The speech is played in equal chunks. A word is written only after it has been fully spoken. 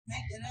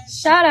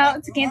Shout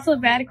out to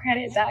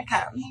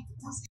cancelbadcredit.com.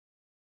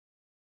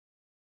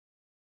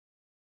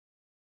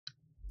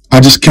 I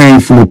just came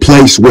from a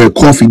place where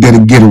coffee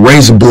didn't get a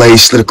razor blade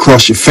slid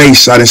across your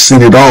face. I done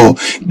seen it all.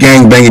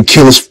 Gangbanging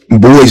killers,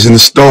 boys in the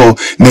stall.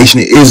 Nation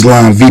of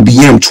Islam,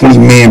 VBM,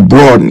 20-man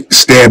broad,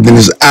 stabbed in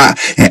his eye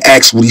and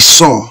asked what he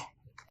saw.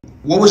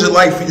 What was it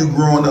like for you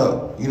growing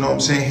up? You know what I'm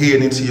saying?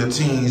 Heading into your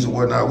teens or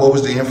whatnot. What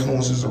was the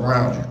influences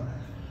around you?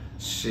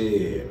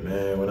 Shit,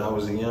 man. When I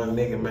was a young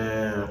nigga,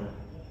 man,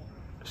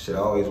 shit, I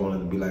always wanted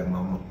to be like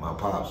my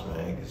pops,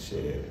 man. Cause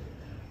shit,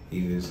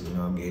 he was, you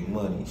know, getting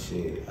money.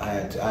 Shit, I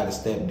had a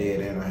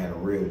stepdad and I had a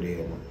real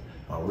dad.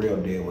 My real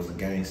dad was a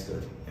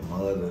gangster, and my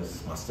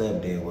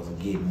stepdad was a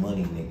getting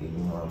money nigga. You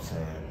know what I'm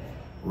saying?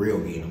 Real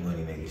getting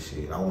money nigga.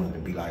 Shit, I wanted to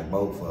be like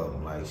both of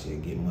them. Like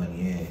shit, get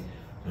money in.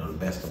 You know, the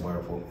best of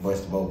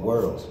both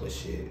worlds. But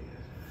shit,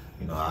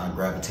 you know, I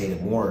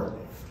gravitated more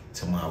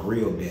to my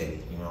real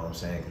daddy. You know what I'm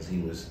saying? Cause he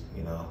was,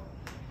 you know,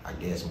 I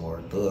guess more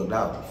thugged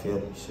out. You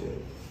feel me?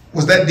 Shit.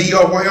 Was that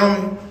D.R.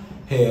 Wyoming?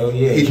 Hell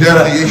yeah. He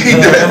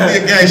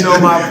definitely a gangster. You know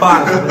my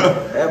pops, man.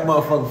 That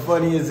motherfucker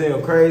funny as hell,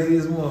 crazy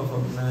as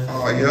motherfucker, man.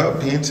 Oh, yeah,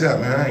 D and Tap,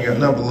 man. I ain't got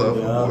nothing but love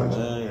for the boys.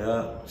 Man,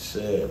 yeah.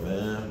 Shit,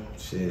 man.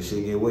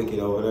 Shit get wicked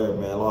over there,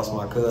 man. I lost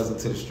my cousin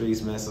to the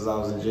streets, man, since I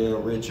was in jail.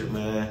 Richard,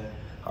 man.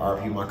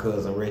 RP my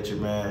cousin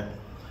Richard, man.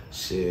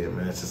 Shit,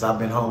 man. Since I've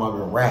been home, I've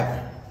been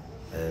rapping.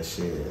 And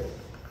shit,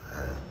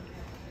 man.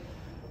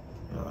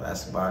 You know,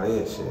 that's about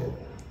it, shit.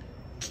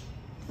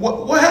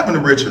 What happened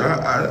to Richard?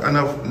 I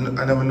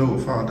never knew or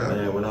found out.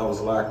 Man, when I was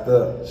locked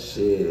up,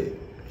 shit,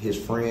 his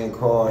friend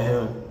called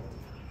him.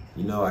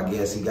 You know, I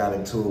guess he got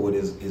into it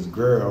with his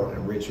girl,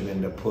 and Richard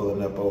ended up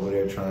pulling up over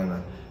there trying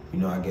to, you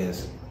know, I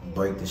guess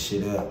break the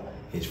shit up.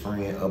 His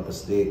friend up a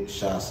stick,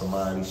 shot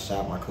somebody,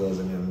 shot my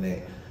cousin in the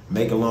neck.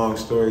 Make a long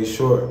story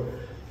short,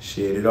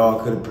 shit, it all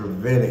could have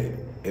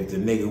prevented if the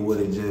nigga would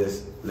have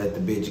just let the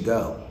bitch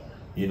go.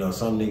 You know,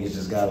 some niggas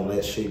just gotta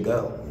let shit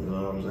go. You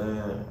know what I'm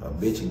saying? A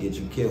bitch will get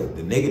you killed.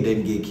 The nigga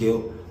didn't get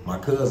killed. My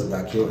cousin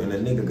got killed, and the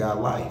nigga got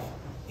life.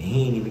 And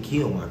he ain't even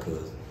killed my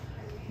cousin.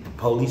 The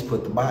police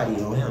put the body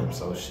on him,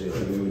 so shit.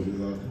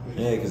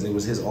 Yeah, because it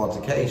was his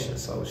altercation,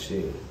 so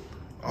shit.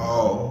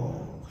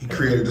 Oh, he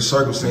created the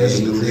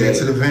circumstances that led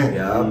to the event.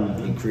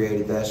 Yeah, he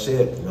created that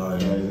shit. You know,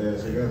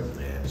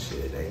 man,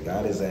 shit, they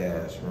got his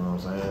ass, you know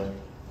what I'm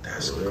saying?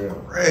 That's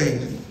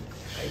crazy.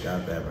 They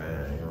got that,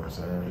 man, you know what I'm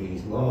saying?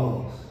 He's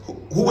lost.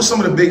 Who was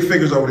some of the big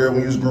figures over there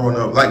when you was growing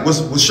up? Like,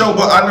 was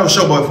Showboy? I know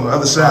Showboy from the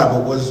other side,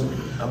 but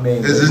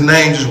is his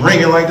name just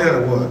ringing like that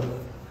or what?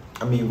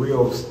 I mean,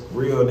 real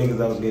niggas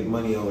that was getting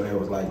money over there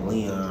was like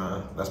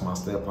Leon. That's my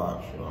step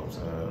pops, you know what I'm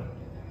saying?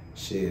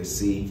 Shit,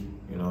 C,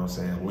 you know what I'm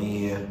saying?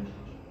 Lynn,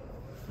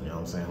 you know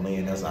what I'm saying?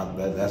 Lynn,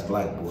 that's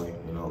Black Boy,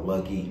 you know,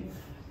 Lucky,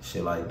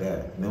 shit like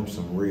that. Them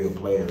some real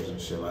players and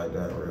shit like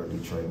that, real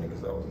Detroit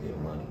niggas that was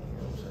getting money,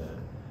 you know what I'm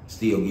saying?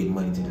 Still getting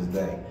money to this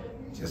day.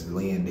 Just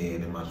Lynn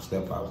dead and my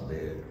step-pops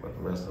dead, but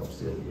the rest of them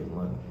still get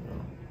money, you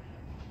know.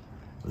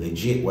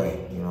 Legit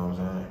way, you know what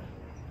I'm saying?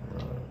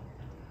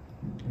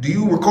 Do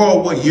you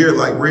recall what year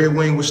like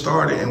Redwingz was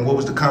started and what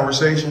was the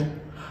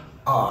conversation?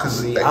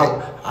 Cause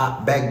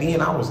back then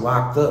I was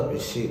locked up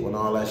and shit when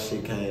all that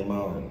shit came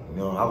out. You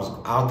know, I was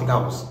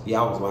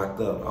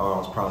locked up. I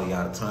was probably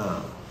out of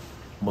time.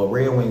 But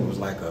Redwingz was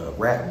like a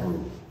rap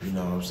group. You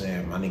know what I'm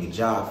saying? My nigga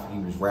Joff, he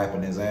was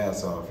rapping his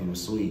ass off. He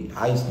was sweet.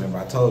 I used to remember,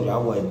 I told you, I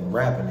wasn't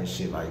rapping and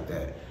shit like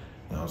that.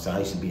 You know what I'm saying? I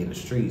used to be in the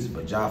streets,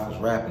 but Joff was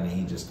rapping and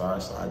he just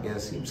started, so I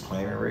guess he was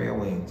claiming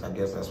Redwingz. I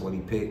guess that's what he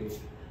picked.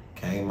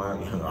 Came out,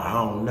 you know, I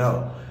don't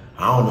know.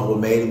 I don't know what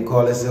made him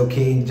call himself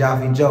King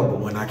Joffy Joe, but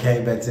when I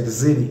came back to the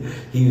city,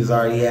 he was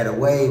already had a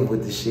wave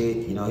with the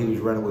shit. You know, he was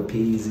running with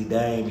P.E.Z.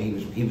 Dame,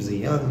 and he was a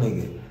young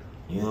nigga,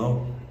 you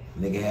know?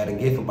 Nigga had a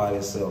gift about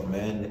himself,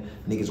 man.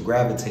 Niggas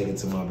gravitated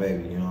to my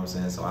baby, you know what I'm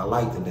saying? So I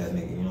liked that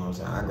nigga, you know what I'm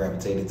saying? I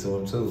gravitated to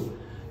him too,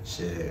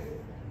 shit.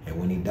 And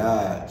when he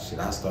died, shit,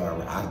 that's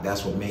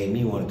what made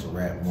me want to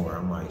rap more.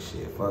 I'm like,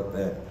 shit, fuck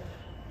that.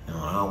 You know,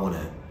 I don't want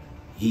to,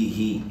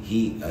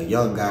 a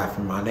young guy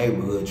from my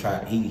neighborhood,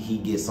 he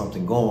gets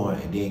something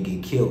going and then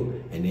get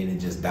killed, and then it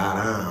just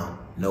died down.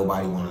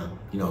 Nobody want to,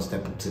 you know,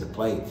 step up to the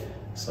plate.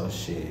 So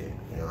shit,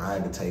 you know, I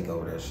had to take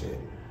over that shit, you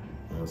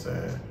know what I'm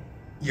saying?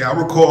 Yeah, I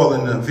recall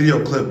in the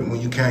video clip when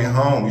you came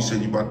home, you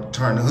said you about to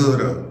turn the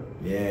hood up.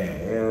 Yeah,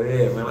 hell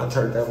yeah, man. I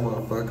turned that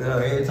motherfucker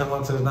up. Every time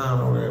I touch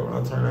down over there, when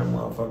I turn that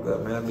motherfucker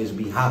up, man, that bitch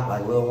be hot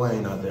like Lil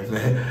Wayne out there,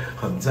 man.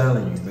 I'm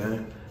telling you,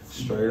 man.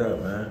 Straight up,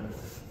 man.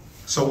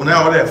 So when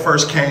all that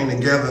first came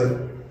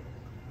together,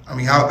 I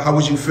mean, how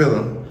was you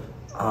feeling?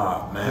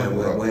 Man,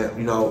 when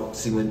you know,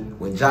 see when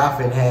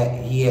Joffin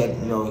he had,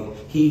 you know,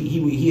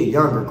 he a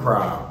younger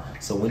crowd.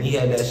 So when he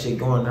had that shit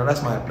going, now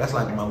that's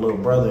like my little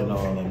brother and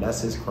all them.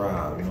 That's his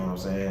crowd, you know what I'm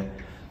saying?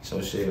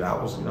 So shit, I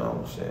was, you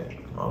know, shit.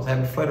 I was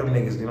happy for them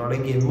niggas, you know, they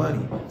getting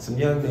money. Some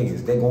young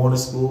niggas, they going to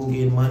school,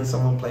 getting money,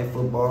 someone play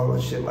football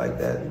and shit like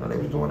that. You know, they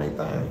was doing their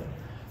thing.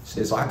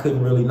 Shit, so I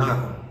couldn't really knock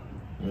them.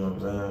 You know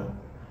what I'm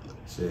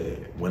saying?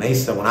 Shit. When I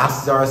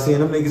started seeing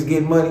them niggas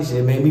getting money, shit,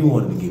 it made me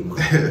want to get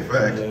money.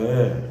 Fact.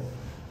 Yeah.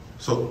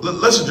 So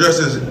let's address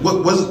this.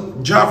 What was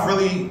Joff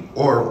really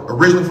or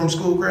originally from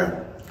Schoolcraft?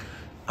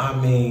 I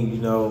mean,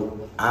 you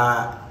know,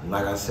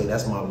 like I said,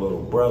 that's my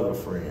little brother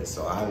friend.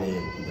 So I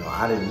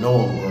didn't know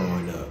him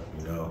growing up.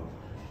 You know,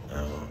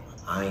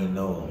 I ain't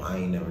know him. I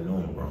ain't never knew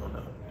him growing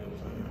up. You know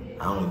what I'm saying?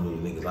 I only knew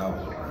the niggas I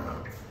was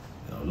around.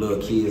 You know,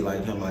 little kids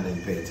like him, I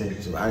didn't pay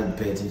attention to. I didn't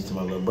pay attention to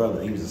my little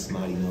brother. He was a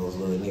snotty-nosed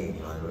little nigga.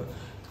 You know,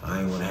 I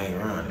ain't want to hang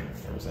around him. You know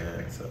what I'm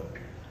saying? So,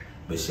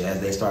 but shit,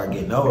 as they start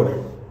getting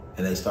older.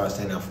 And they start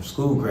staying out from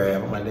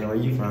Schoolcraft. I'm like, damn, where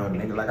you from?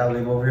 Nigga, like, I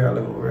live over here,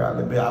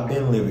 I've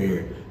been living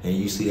here. And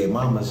you see their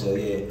mama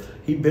say, yeah,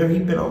 he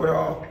been over there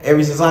all.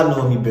 Ever since I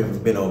knew him, he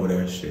been over there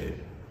and shit.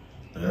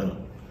 Yeah.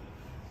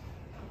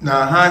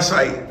 Now, in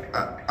hindsight,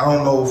 I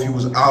don't know if he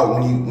was out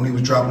when he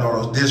was dropping all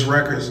those diss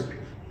records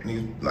and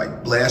he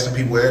like blasting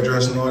people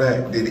address and all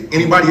that. Did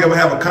anybody ever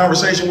have a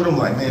conversation with him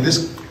like, man,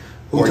 this,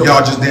 or y'all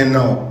just didn't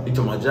know? You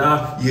talking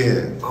about Joff?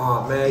 Yeah.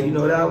 Oh man, you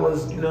know that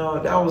was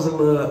a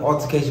little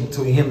altercation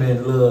between him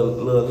and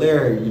little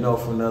Larry, you know,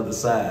 from the other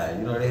side.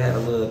 You know, they had a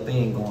little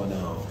thing going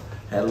on,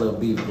 had a little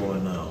beef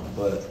going on.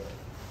 But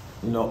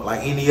you know,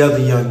 like any other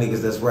young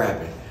niggas that's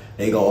rapping,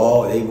 they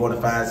want to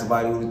find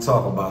somebody who to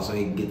talk about so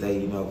they can get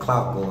their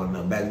clout going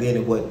up. Back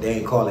then they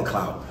ain't call it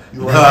clout.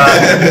 You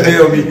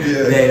feel me?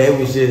 Yeah. They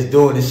was just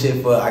doing the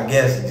shit for, I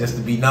guess, just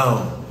to be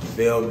known. You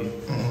feel me?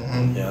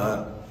 Mm-hmm.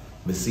 Yeah.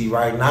 But see,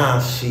 right now,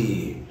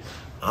 shit,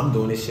 I'm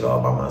doing this shit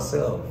all by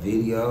myself.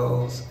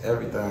 Videos,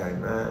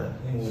 everything, man.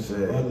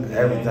 Shit,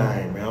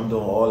 everything, man. I'm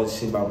doing all this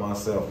shit by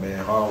myself,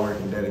 man. Hard work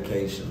and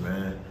dedication,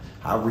 man.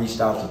 I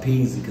reached out to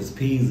Peasy, because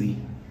Peasy,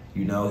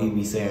 you know, he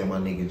be saying my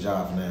nigga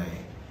Joff name.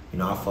 You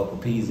know, I fuck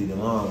with Peasy the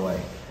long way.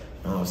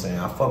 You know what I'm saying?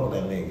 I fuck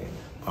with that nigga.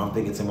 I'm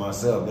thinking to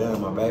myself,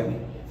 damn, my baby,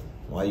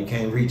 why you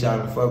can't reach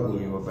out and fuck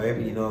with me, my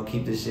baby? You know,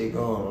 keep this shit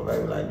going, my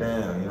baby. Like,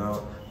 damn, you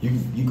know,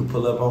 you could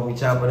pull up on me,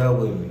 chop it up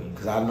with me.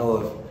 Because I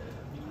know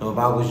if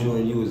I was you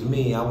and you was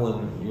me, I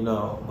wouldn't, you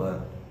know.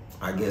 But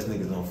I guess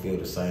niggas don't feel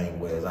the same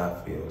way as I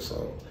feel.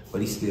 So,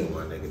 but he's still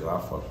my nigga, though. I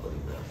fuck with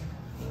him, man.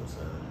 You know what I'm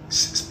saying?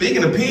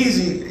 Speaking of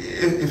Peasy,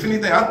 if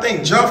anything, I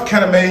think Joff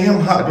kind of made him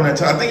hot during that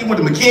time. I think he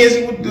went to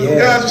McKenzie with the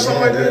guys or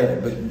something like that. Yeah,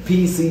 but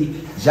Peasy,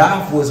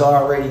 Joff was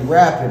already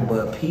rapping,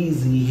 but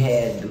Peasy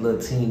had the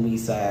little team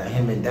Eastside,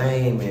 him and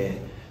Dame,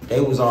 and they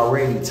was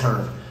already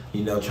turned,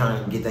 you know,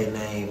 trying to get their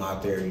name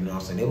out there, you know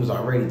what I'm saying? They was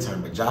already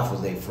turned, but Joff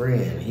was their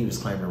friend. He was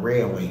claiming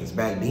Redwingz.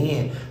 Back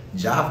then,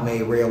 Joff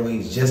made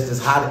Redwingz just as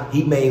hot.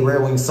 He made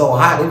Redwingz so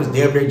hot, it was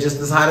damn near just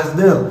as hot as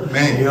them.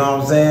 Man. You know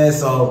what I'm saying?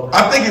 So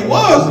I think it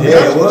was.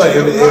 Yeah, it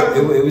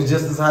was. It was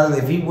just as hot as,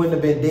 if he wouldn't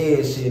have been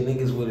dead, shit,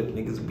 niggas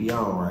would be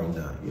on right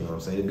now. You know what I'm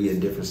saying? It'd be a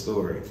different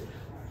story. You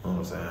know what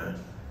I'm saying?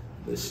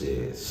 But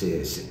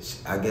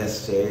shit. I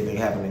guess everything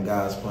happened in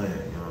God's plan,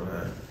 you know what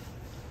I'm saying?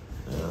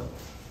 Yeah.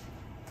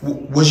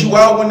 Was you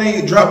out when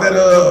they dropped that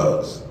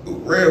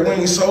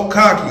Redwingz So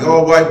Cocky,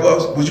 all white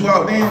bucks? Was you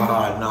out then? No,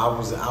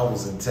 I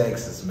was in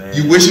Texas, man.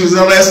 You wish you was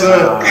on that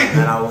side?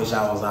 Man, I wish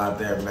I was out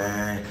there,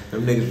 man.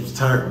 Them niggas was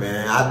turned,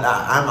 man. I'm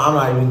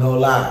not even gonna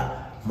lie.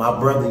 My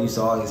brother used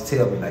to always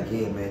tell me, like,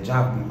 yeah, man,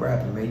 Joff be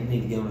rapping, man. You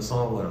need to get him a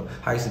song with him.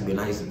 I used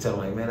to tell him,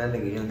 like, man, that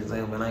nigga young as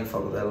hell, man. I ain't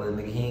fuck with that little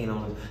nigga. He ain't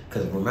on it.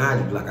 Because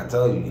remind you, like I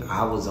told you,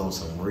 I was on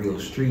some real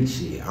street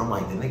shit. I'm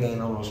like, the nigga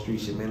ain't on no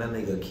street shit, man. That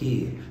nigga a kid.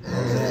 You know what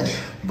I'm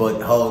saying? But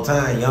the whole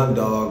time, young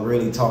dog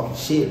really talking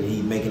shit and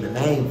he making a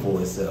name for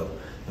himself.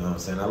 You know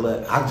what I'm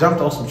saying? I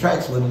jumped on some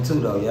tracks with him too,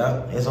 though,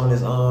 yeah. It's on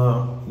this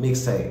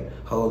mixtape.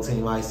 Whole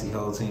team icy,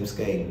 whole team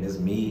skating. It's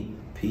me,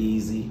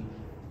 Peasy,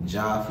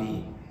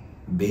 Joffy,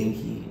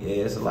 Binky,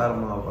 yeah, it's a lot of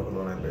motherfuckers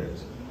on that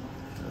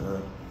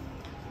bitch.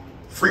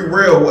 Free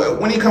Real,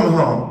 when he coming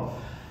home?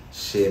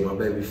 Shit, my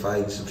baby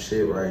fighting some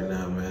shit right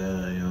now,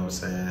 man. You know what I'm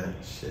saying?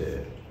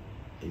 Shit,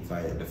 he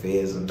fighting. The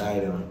feds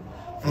indicted him.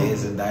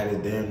 Feds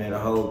indicted damn near the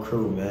whole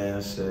crew,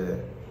 man.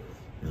 Shit.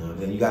 You know,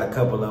 then you got a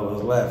couple of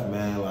us left,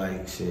 man.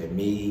 Like shit,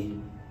 me,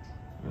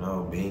 you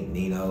know, Bink,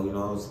 Nino, you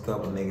know, it's a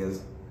couple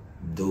niggas,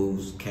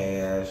 Deuce,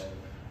 Cash.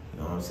 You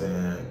know what I'm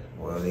saying?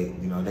 Well,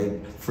 they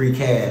free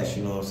Cash,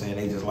 you know what I'm saying?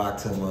 They just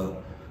locked him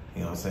up,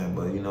 you know what I'm saying?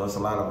 But, you know, it's a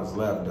lot of us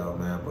left, though,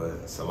 man, but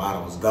it's a lot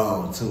of us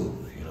gone, too,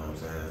 you know what I'm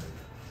saying?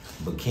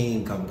 But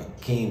King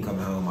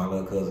coming home, my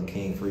little cousin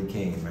King, free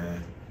King,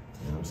 man.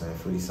 You know what I'm saying?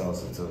 Free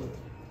Sosa, too.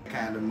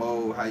 Kind of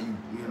mode, how you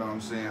know what I'm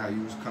saying, how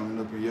you was coming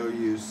up in your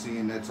years,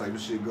 seeing that type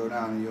of shit go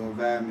down in your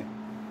environment?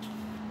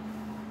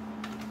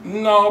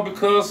 No,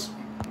 because,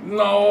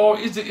 no,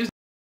 it's